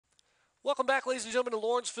Welcome back, ladies and gentlemen, to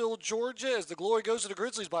Lawrenceville, Georgia, as the Glory goes to the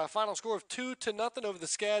Grizzlies by a final score of 2-0 over the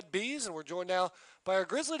SCAD Bees. And we're joined now by our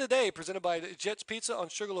Grizzly today, presented by Jets Pizza on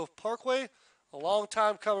Sugarloaf Parkway. A long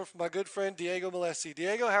time coming from my good friend Diego Milessi.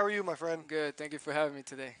 Diego, how are you, my friend? Good. Thank you for having me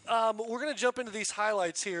today. We're going to jump into these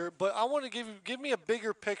highlights here, but I want to give me a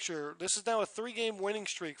bigger picture. This is now a 3-game winning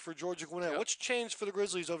streak for Georgia Gwinnett. Yep. What's changed for the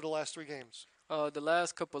Grizzlies over the last 3 games? The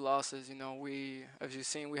last couple losses, as you've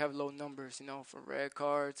seen, we have low numbers, for red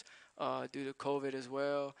cards, due to COVID as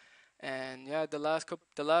well. And yeah, the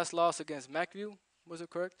last loss against McView, was it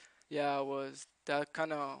correct? Yeah, that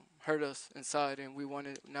kind of hurt us inside, and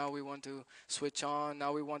now we want to switch on.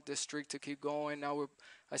 Now we want this streak to keep going.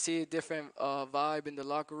 I see a different vibe in the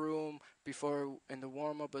locker room before in the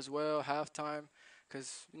warm up as well, halftime.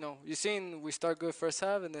 Because you've seen we start good first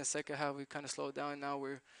half, and then second half we kind of slow down. Now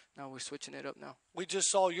we're switching it up now. We just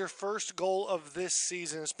saw your first goal of this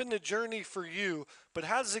season. It's been a journey for you, but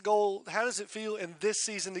how does it feel in this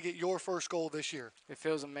season to get your first goal this year? It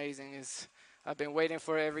feels amazing. I've been waiting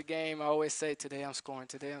for every game. I always say, today I'm scoring,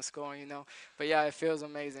 But yeah, it feels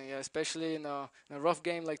amazing. Yeah, especially in a rough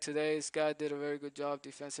game like today. SCAD did a very good job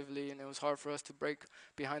defensively, and it was hard for us to break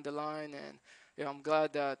behind the line. And yeah, I'm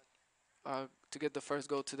glad that to get the first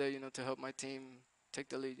goal today, to help my team take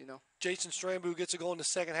the lead, Jason Strambu gets a goal in the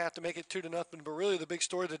second half to make it 2-0, but really the big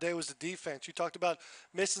story of the day was the defense. You talked about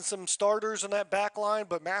missing some starters on that back line,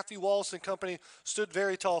 but Matthew Wallace and company stood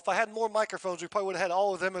very tall. If I had more microphones, we probably would have had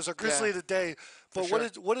all of them as our Grizzly today. But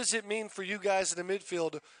what does it mean for you guys in the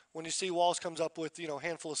midfield when you see Wallace comes up with a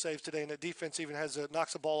handful of saves today, and the defense even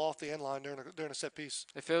knocks the ball off the end line during a set piece?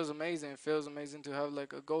 It feels amazing. It feels amazing to have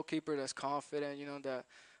like a goalkeeper that's confident, that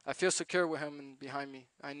I feel secure with him behind me.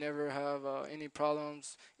 I never have any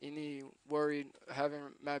problems, any worry having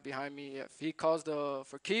Matt behind me. If he calls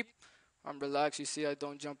for keep, I'm relaxed. You see, I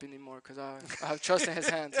don't jump anymore because I have trust in his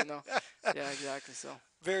hands, Yeah, exactly. So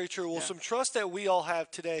very true. Well, some trust that we all have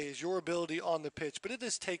today is your ability on the pitch, but it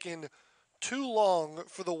has taken too long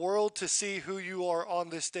for the world to see who you are on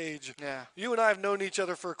this stage. Yeah. You and I have known each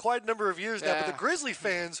other for quite a number of years now, but the Grizzly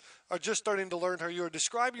fans are just starting to learn who you are.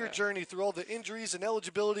 Describe your journey through all the injuries and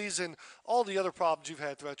eligibilities and all the other problems you've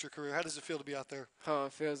had throughout your career. How does it feel to be out there? Oh,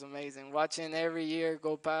 it feels amazing. Watching every year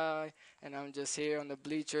go by, and I'm just here on the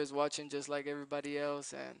bleachers watching just like everybody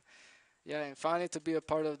else. And yeah, and finally to be a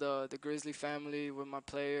part of the Grizzly family with my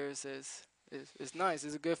players is nice.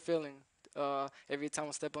 It's a good feeling. Every time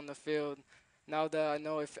I step on the field, now that I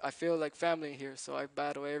know I feel like family here, so I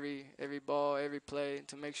battle every ball, every play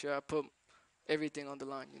to make sure I put everything on the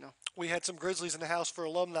line, We had some Grizzlies in the house for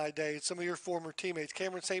Alumni Day. Some of your former teammates,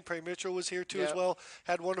 Cameron St. Prey Mitchell was here too as well,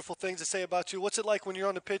 had wonderful things to say about you. What's it like when you're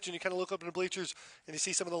on the pitch and you kind of look up in the bleachers and you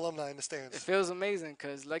see some of the alumni in the stands? It feels amazing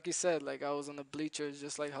because, like you said, like I was on the bleachers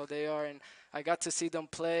just like how they are, and I got to see them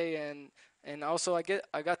play, and also I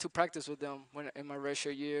got to practice with them in my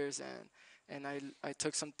redshirt years, and I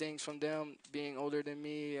took some things from them being older than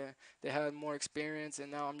me. They had more experience,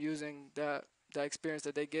 and now I'm using that experience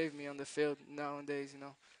that they gave me on the field nowadays,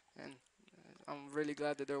 and I'm really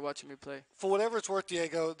glad that they're watching me play. For whatever it's worth,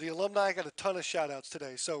 Diego, the alumni got a ton of shout-outs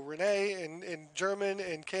today. So Renee and German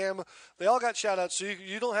and Cam, they all got shout-outs, so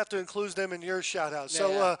you don't have to include them in your shout-outs.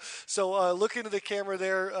 So look into the camera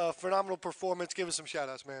there. Phenomenal performance. Give us some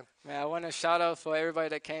shout-outs, man. Man, I want to shout-out for everybody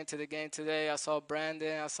that came to the game today. I saw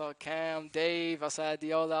Brandon, I saw Cam, Dave, I saw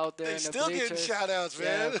Adiola out there in the bleachers. Still getting shout-outs, man.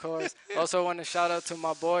 Yeah, of course. Also want to shout-out to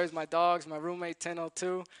my boys, my dogs, my roommate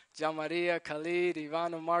 1002, Jean Maria, Khalid,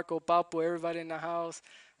 Ivano, Marco, Papu, everybody in the house.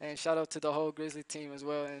 And shout-out to the whole Grizzly team as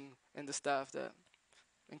well, and the staff,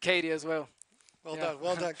 and Katie as well. Well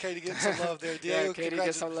done. Katie getting some love there. Diego, yeah, Katie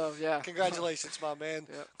gets some love, Congratulations, my man.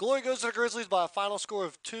 Yep. Glory goes to the Grizzlies by a final score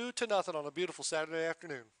of 2-0 on a beautiful Saturday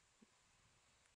afternoon.